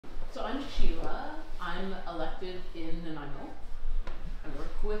So I'm Sheila. I'm elected in Nanaimo. I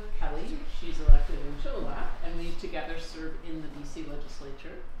work with Kelli. She's elected in Chilliwack, and we together serve in the BC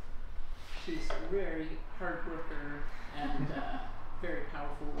legislature. She's a very hard worker and very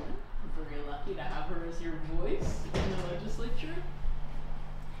powerful woman. I'm very lucky to have her as your voice in the legislature.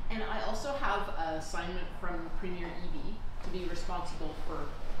 And I also have an assignment from Premier Eby to be responsible for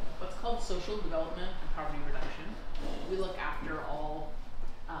what's called social development and poverty reduction. We look after all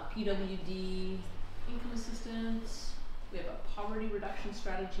PWD, income assistance. We have a poverty reduction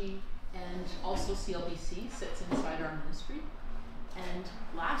strategy, and also CLBC sits inside our ministry. And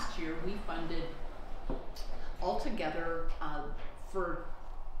last year we funded altogether for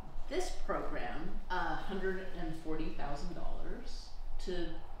this program $140,000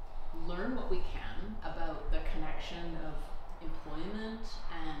 to learn what we can about the connection of employment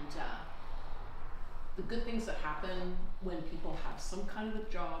and the good things that happen when people have some kind of a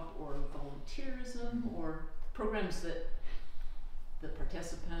job, or volunteerism, or programs that the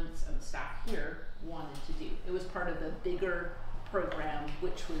participants and the staff here wanted to do. It was part of the bigger program,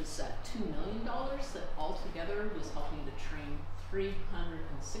 which was $2 million that altogether was helping to train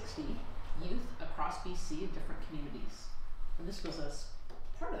 360 youth across BC in different communities. And this was a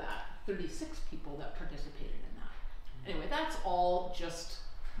part of that, 36 people that participated in that. Anyway, that's all just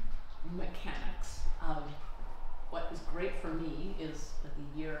mechanics. What is great for me is like a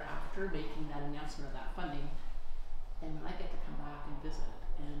year after making that announcement of that funding, and when I get to come back and visit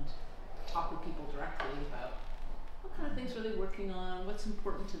and talk with people directly about what kind of things are they working on, what's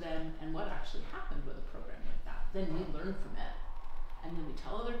important to them, and what actually happened with a program like that. Then we learn from it, and then we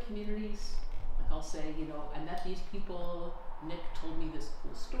tell other communities. Like I'll say, you know, I met these people, Nick told me this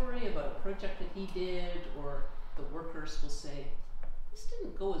cool story about a project that he did, or the workers will say, this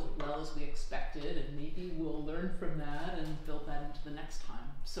didn't go as well as we expected, and maybe we'll learn from that and build that into the next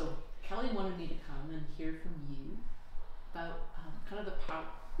time. So Kelli wanted me to come and hear from you about kind of the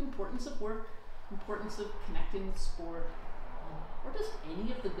importance of work, importance of connecting with sport, or just any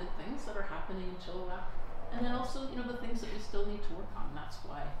of the good things that are happening in Chilliwack, and then also, you know, the things that we still need to work on. That's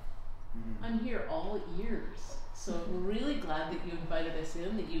why I'm here all ears. So we're really glad that you invited us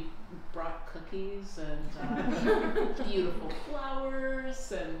in, that you brought cookies and beautiful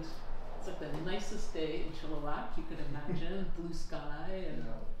flowers, and it's like the nicest day in Chilliwack you could imagine, blue sky,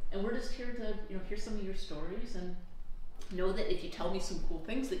 and we're just here to, you know, hear some of your stories, and know that if you tell me some cool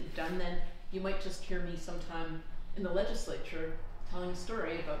things that you've done, then you might just hear me sometime in the legislature telling a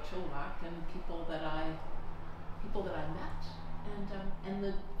story about Chilliwack and people that I met, and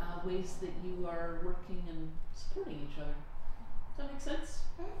the ways that you are working and supporting each other. Does that make sense?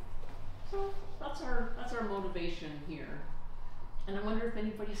 So that's our motivation here. And I wonder if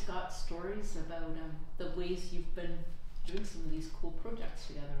anybody's got stories about the ways you've been doing some of these cool projects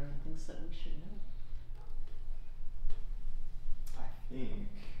together and things that we should know. I think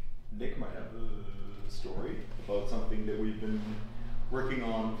Nick might have a story about something that we've been working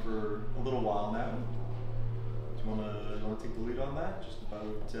on for a little while now. Do you wanna take the lead on that? Just about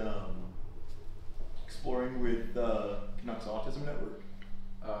exploring with Canucks Autism Network.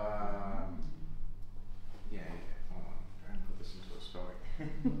 Yeah. Hold on, I'm trying to put this into a story.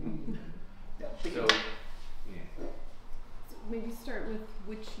 Yeah. So maybe start with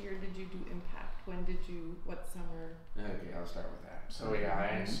which year did you do Impact? When did you? What summer? Okay, I'll start with that. So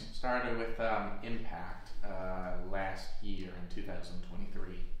I started with Impact last year in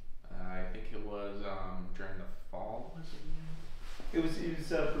 2023. I think it was during the fall. Was it? It was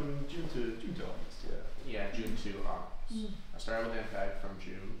from June to August. Yeah, June to August. I started with Impact from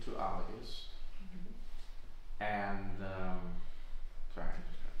June to August, and sorry.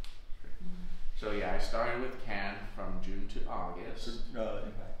 So yeah, I started with CAN from June to August.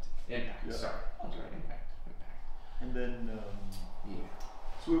 Impact. Yeah. Sorry, Impact. And then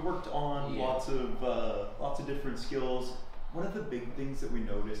so we worked on lots of different skills. One of the big things that we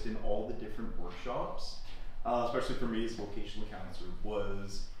noticed in all the different workshops, especially for me as a vocational counselor,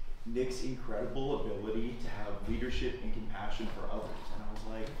 was Nick's incredible ability to have leadership and compassion for others. And I was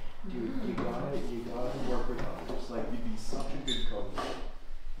like, dude, you gotta work with others. Like, you'd be such a good coach.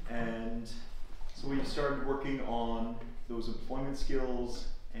 And so we started working on those employment skills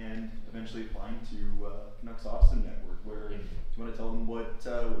and eventually applying to Canucks Autism Network. Where do you want to tell them what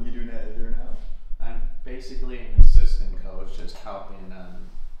you do there now? I'm basically an assistant coach, just helping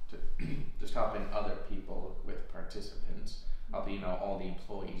other people with participants, helping all the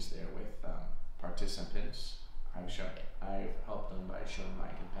employees there with participants. I've helped them by showing my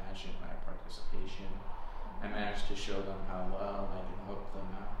compassion, my participation. I managed to show them how well I can help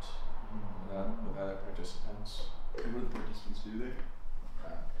them out with other participants. And what do the participants do there?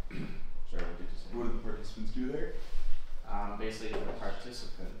 do there? Basically the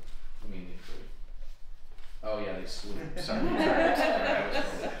participant immediately. Oh yeah, they swim. Sorry.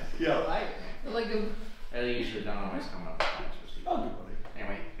 Yeah. Right. Like a They usually don't always come up with answers. Oh, good buddy.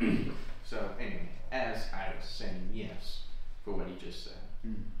 Anyway, as I was saying yes for what he just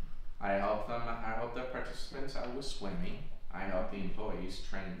said, I help the participants out with swimming. I help the employees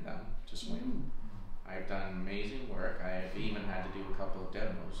train them to swim. I've done amazing work. I've even had to do a couple of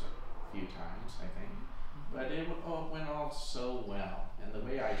demos a few times, I think. But it went all so well. And the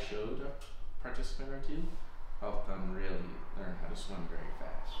way I showed a participant or two helped them really learn how to swim very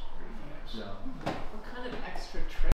fast. Yeah. what kind of extra tricks